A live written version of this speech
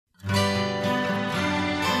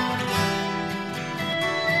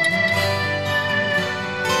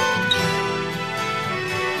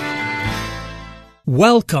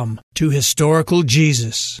Welcome to Historical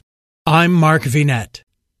Jesus. I'm Mark Vinette.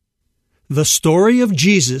 The story of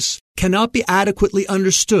Jesus cannot be adequately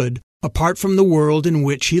understood apart from the world in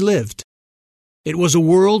which he lived. It was a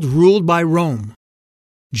world ruled by Rome.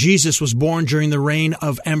 Jesus was born during the reign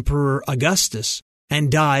of Emperor Augustus and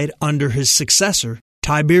died under his successor,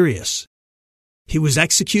 Tiberius. He was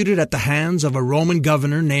executed at the hands of a Roman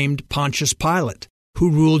governor named Pontius Pilate,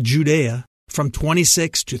 who ruled Judea from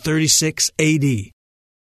 26 to 36 AD.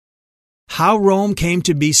 How Rome came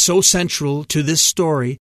to be so central to this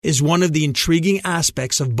story is one of the intriguing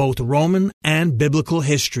aspects of both Roman and biblical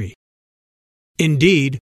history.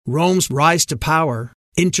 Indeed, Rome's rise to power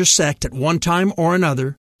intersect at one time or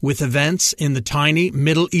another with events in the tiny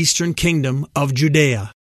Middle Eastern kingdom of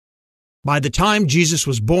Judea. By the time Jesus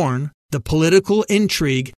was born, the political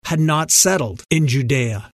intrigue had not settled in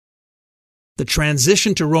Judea. The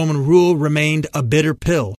transition to Roman rule remained a bitter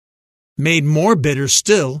pill, made more bitter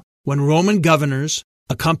still when Roman governors,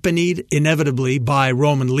 accompanied inevitably by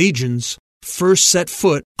Roman legions, first set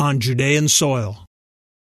foot on Judean soil.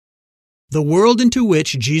 The world into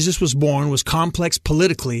which Jesus was born was complex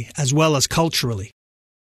politically as well as culturally.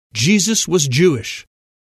 Jesus was Jewish.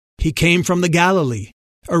 He came from the Galilee,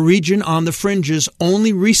 a region on the fringes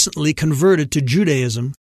only recently converted to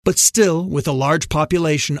Judaism, but still with a large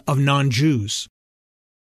population of non-Jews.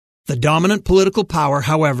 The dominant political power,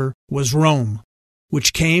 however, was Rome,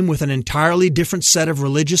 which came with an entirely different set of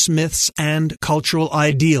religious myths and cultural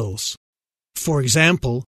ideals. For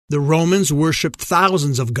example, the Romans worshipped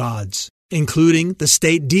thousands of gods, including the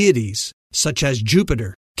state deities, such as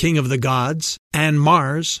Jupiter, king of the gods, and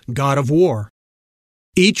Mars, god of war.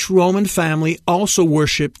 Each Roman family also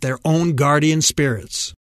worshipped their own guardian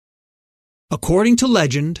spirits. According to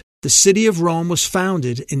legend, the city of Rome was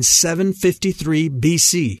founded in 753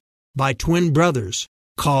 BC by twin brothers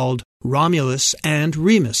called Romulus and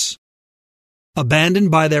Remus. Abandoned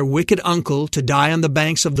by their wicked uncle to die on the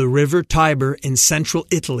banks of the river Tiber in central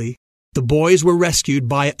Italy, the boys were rescued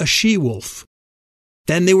by a she-wolf.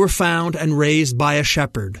 Then they were found and raised by a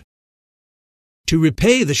shepherd. To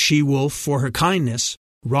repay the she-wolf for her kindness,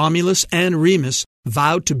 Romulus and Remus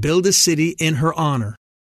vowed to build a city in her honor,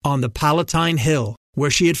 on the Palatine Hill,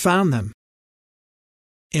 where she had found them.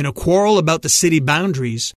 In a quarrel about the city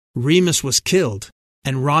boundaries, Remus was killed,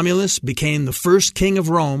 and Romulus became the first king of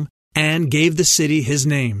Rome and gave the city his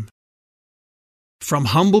name. From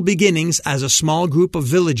humble beginnings as a small group of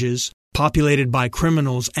villages populated by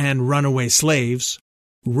criminals and runaway slaves,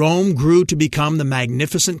 Rome grew to become the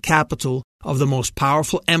magnificent capital of the most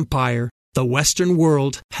powerful empire the Western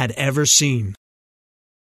world had ever seen.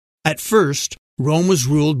 At first, Rome was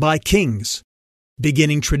ruled by kings,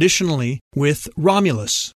 beginning traditionally with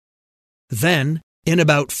Romulus. Then, in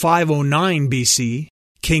about 509 BC,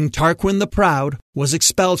 King Tarquin the Proud was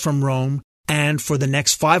expelled from Rome, and for the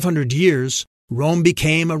next 500 years, Rome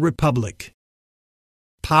became a republic.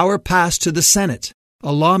 Power passed to the Senate,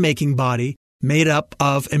 a lawmaking body made up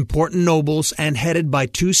of important nobles and headed by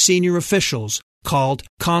two senior officials called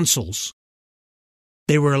consuls.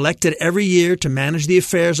 They were elected every year to manage the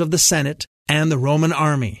affairs of the Senate and the Roman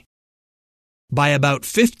army. By about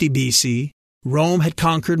 50 BC, Rome had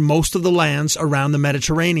conquered most of the lands around the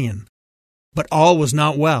Mediterranean. But all was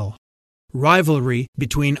not well. Rivalry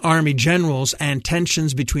between army generals and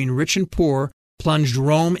tensions between rich and poor plunged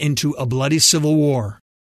Rome into a bloody civil war.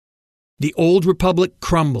 The old republic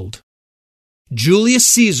crumbled. Julius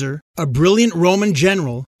Caesar, a brilliant Roman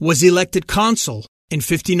general, was elected consul in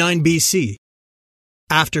 59 BC.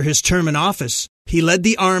 After his term in office, he led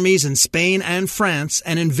the armies in Spain and France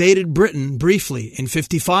and invaded Britain briefly in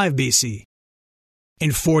 55 BC.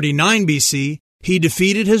 In 49 BC, he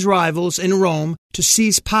defeated his rivals in Rome to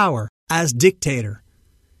seize power as dictator.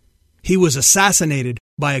 He was assassinated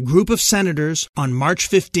by a group of senators on March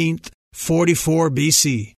 15, 44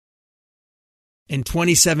 BC. In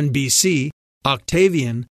 27 BC,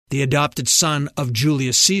 Octavian, the adopted son of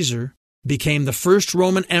Julius Caesar, became the first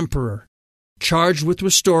Roman emperor, charged with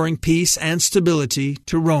restoring peace and stability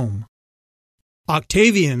to Rome.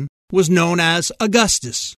 Octavian was known as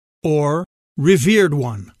Augustus, or Revered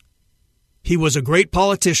One. He was a great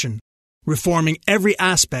politician, reforming every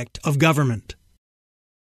aspect of government.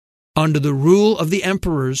 Under the rule of the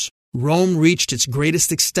emperors, Rome reached its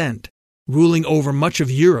greatest extent, ruling over much of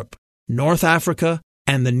Europe, North Africa,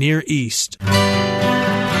 and the Near East.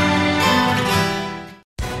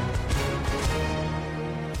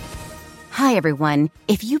 Hi, everyone.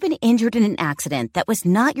 If you've been injured in an accident that was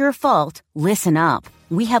not your fault, listen up.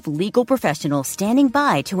 We have legal professionals standing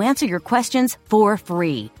by to answer your questions for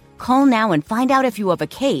free. Call now and find out if you have a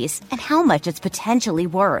case and how much it's potentially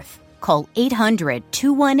worth. call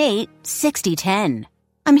 800-218-6010.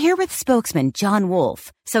 I'm here with spokesman John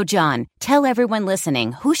Wolf. So, John, tell everyone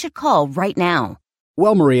listening who should call right now.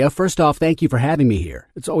 Well, Maria, first off, thank you for having me here.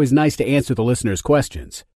 It's always nice to answer the listeners'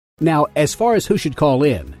 questions. Now, as far as who should call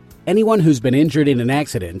in, anyone who's been injured in an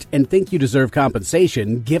accident and think you deserve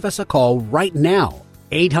compensation, give us a call right now.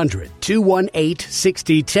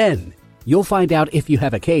 800-218-6010. You'll find out if you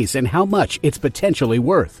have a case and how much it's potentially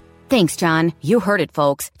worth. Thanks, John. You heard it,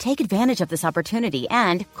 folks. Take advantage of this opportunity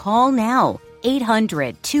and call now.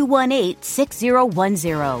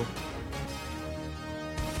 800-218-6010.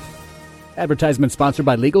 Advertisement sponsored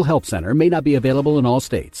by Legal Help Center. May not be available in all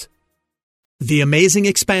states. The amazing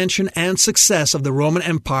expansion and success of the Roman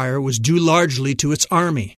Empire was due largely to its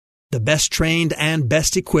army, the best trained and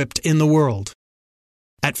best equipped in the world.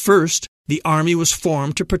 At first, the army was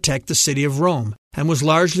formed to protect the city of Rome and was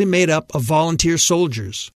largely made up of volunteer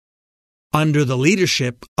soldiers. Under the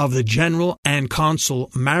leadership of the general and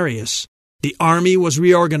consul Marius, the army was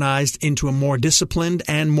reorganized into a more disciplined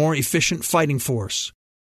and more efficient fighting force.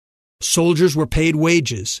 Soldiers were paid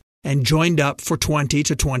wages and joined up for 20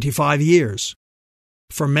 to 25 years.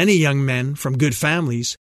 For many young men from good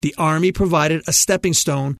families, the army provided a stepping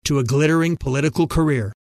stone to a glittering political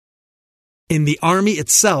career. In the army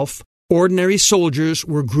itself, ordinary soldiers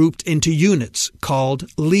were grouped into units called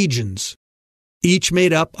legions, each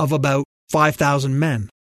made up of about 5,000 men.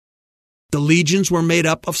 The legions were made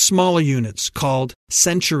up of smaller units called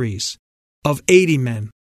centuries, of 80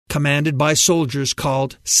 men, commanded by soldiers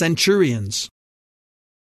called centurions.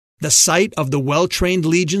 The sight of the well-trained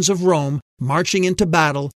legions of Rome marching into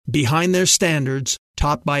battle behind their standards,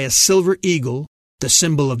 topped by a silver eagle, the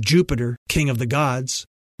symbol of Jupiter, king of the gods,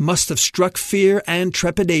 must have struck fear and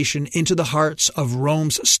trepidation into the hearts of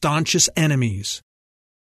Rome's staunchest enemies.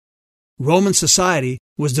 Roman society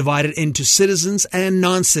was divided into citizens and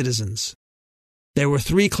non-citizens. There were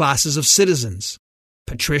three classes of citizens: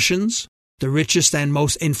 patricians, the richest and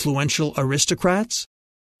most influential aristocrats;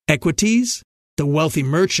 equites, the wealthy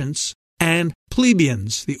merchants; and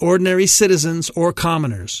plebeians, the ordinary citizens or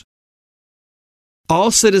commoners.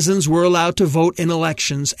 All citizens were allowed to vote in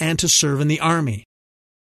elections and to serve in the army.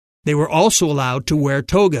 They were also allowed to wear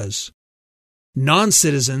togas.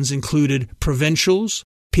 Non-citizens included provincials,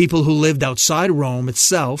 people who lived outside Rome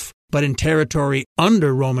itself, but in territory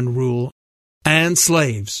under Roman rule, and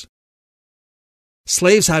slaves.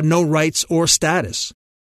 Slaves had no rights or status.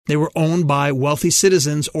 They were owned by wealthy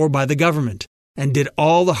citizens or by the government, and did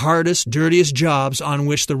all the hardest, dirtiest jobs on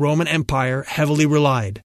which the Roman Empire heavily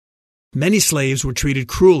relied. Many slaves were treated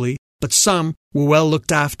cruelly, but some were well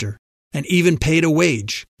looked after, and even paid a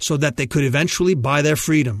wage so that they could eventually buy their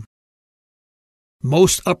freedom.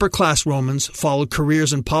 Most upper-class Romans followed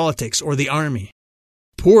careers in politics or the army.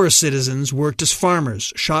 Poorer citizens worked as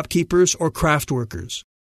farmers, shopkeepers, or craft workers.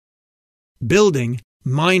 Building,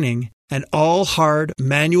 mining, and all hard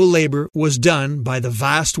manual labor was done by the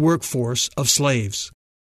vast workforce of slaves.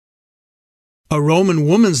 A Roman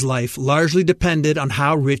woman's life largely depended on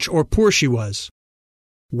how rich or poor she was.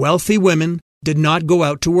 Wealthy women did not go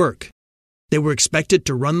out to work. They were expected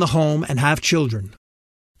to run the home and have children.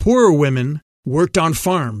 Poorer women worked on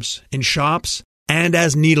farms, in shops, and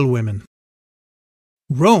as needlewomen.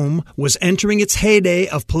 Rome was entering its heyday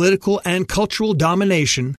of political and cultural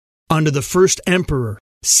domination under the first emperor,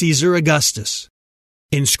 Caesar Augustus.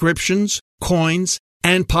 Inscriptions, coins,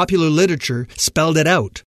 and popular literature spelled it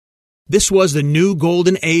out. This was the new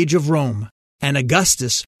golden age of Rome, and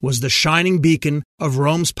Augustus was the shining beacon of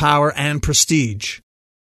Rome's power and prestige.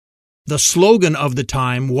 The slogan of the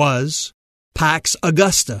time was Pax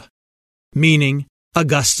Augusta, meaning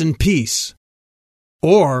Augustan peace,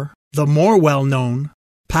 or the more well-known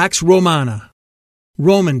Pax Romana,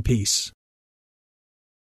 Roman peace.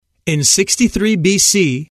 In 63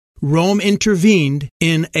 BC, Rome intervened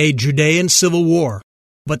in a Judean civil war,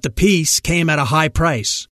 but the peace came at a high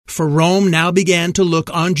price, for Rome now began to look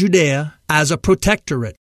on Judea as a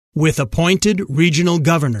protectorate with appointed regional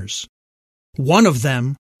governors. One of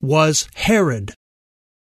them was Herod.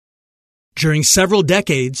 During several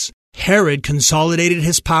decades, Herod consolidated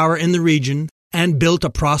his power in the region and built a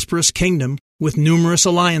prosperous kingdom with numerous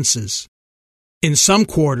alliances. In some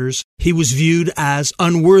quarters, he was viewed as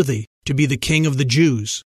unworthy to be the king of the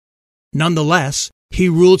Jews. Nonetheless, he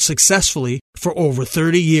ruled successfully for over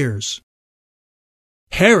 30 years.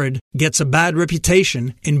 Herod gets a bad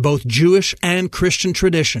reputation in both Jewish and Christian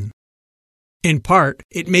tradition. In part,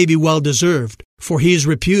 it may be well-deserved, for he is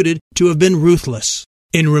reputed to have been ruthless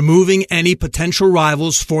in removing any potential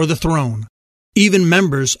rivals for the throne, even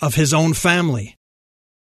members of his own family.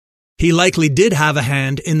 He likely did have a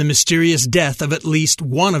hand in the mysterious death of at least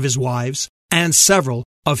one of his wives and several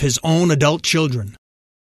of his own adult children.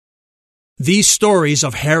 These stories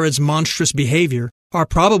of Herod's monstrous behavior are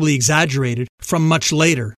probably exaggerated from much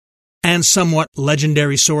later and somewhat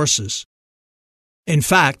legendary sources. In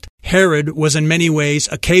fact, Herod was in many ways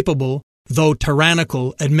a capable, though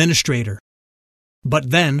tyrannical, administrator. But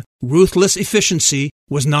then, ruthless efficiency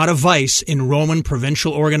was not a vice in Roman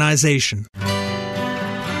provincial organization.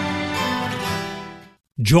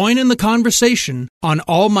 Join in the conversation on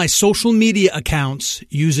all my social media accounts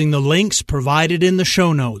using the links provided in the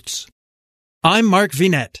show notes. I'm Mark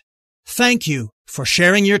Vinette. Thank you for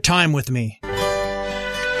sharing your time with me.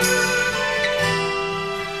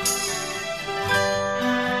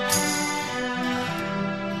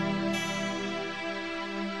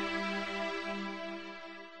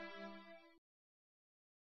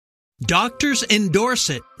 Doctors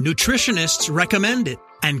endorse it, nutritionists recommend it,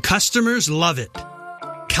 and customers love it.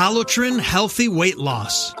 Calotrin Healthy Weight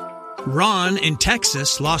Loss. Ron in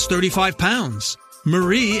Texas lost 35 pounds.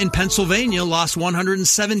 Marie in Pennsylvania lost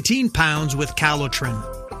 117 pounds with Calotrin.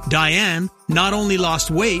 Diane not only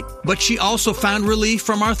lost weight, but she also found relief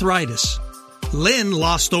from arthritis. Lynn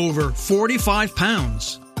lost over 45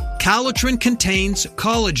 pounds. Calotrin contains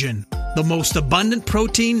collagen, the most abundant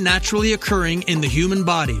protein naturally occurring in the human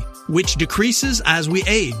body, which decreases as we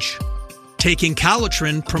age. Taking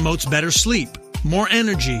Calotrin promotes better sleep, more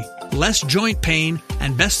energy, less joint pain,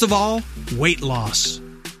 and best of all, weight loss.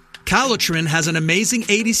 Calotrin has an amazing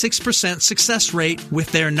 86% success rate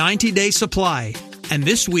with their 90-day supply. And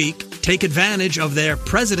this week, take advantage of their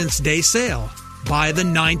President's Day sale. Buy the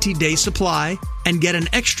 90-day supply and get an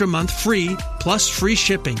extra month free plus free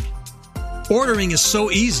shipping. Ordering is so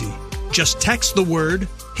easy. Just text the word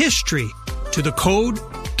HISTORY to the code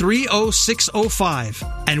 30605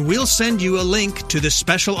 and we'll send you a link to this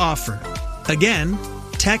special offer. Again,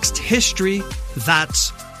 text HISTORY,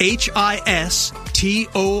 that's HISTORY,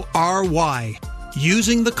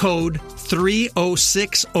 using the code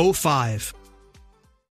 30605.